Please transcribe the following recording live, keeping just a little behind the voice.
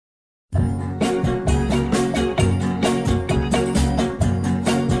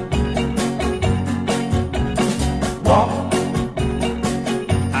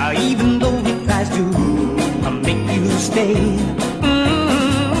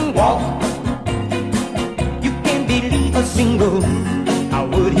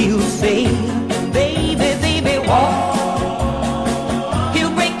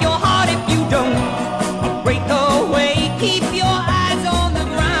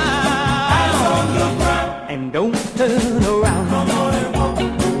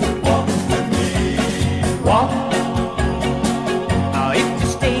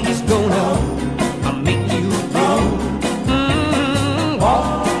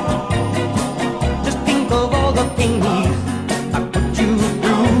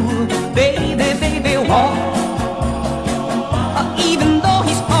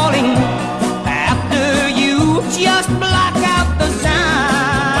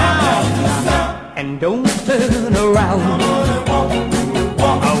don't turn around.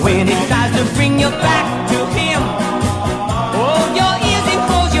 When he tries to bring you back to him, hold your ears and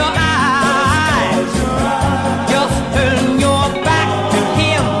close your eyes. Just turn your back to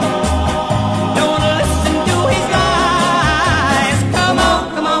him. Don't listen to his lies. Come on,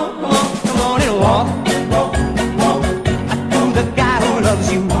 come on, come on, come on and walk to the guy who loves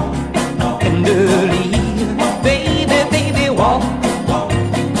you tenderly. Baby, baby, walk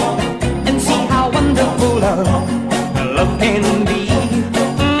and see how wonderful love can be.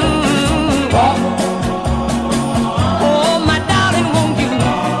 Walk. Oh, my darling, won't you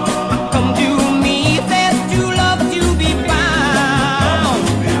come to me? There's true love to be found.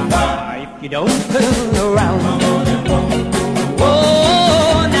 If you don't turn around.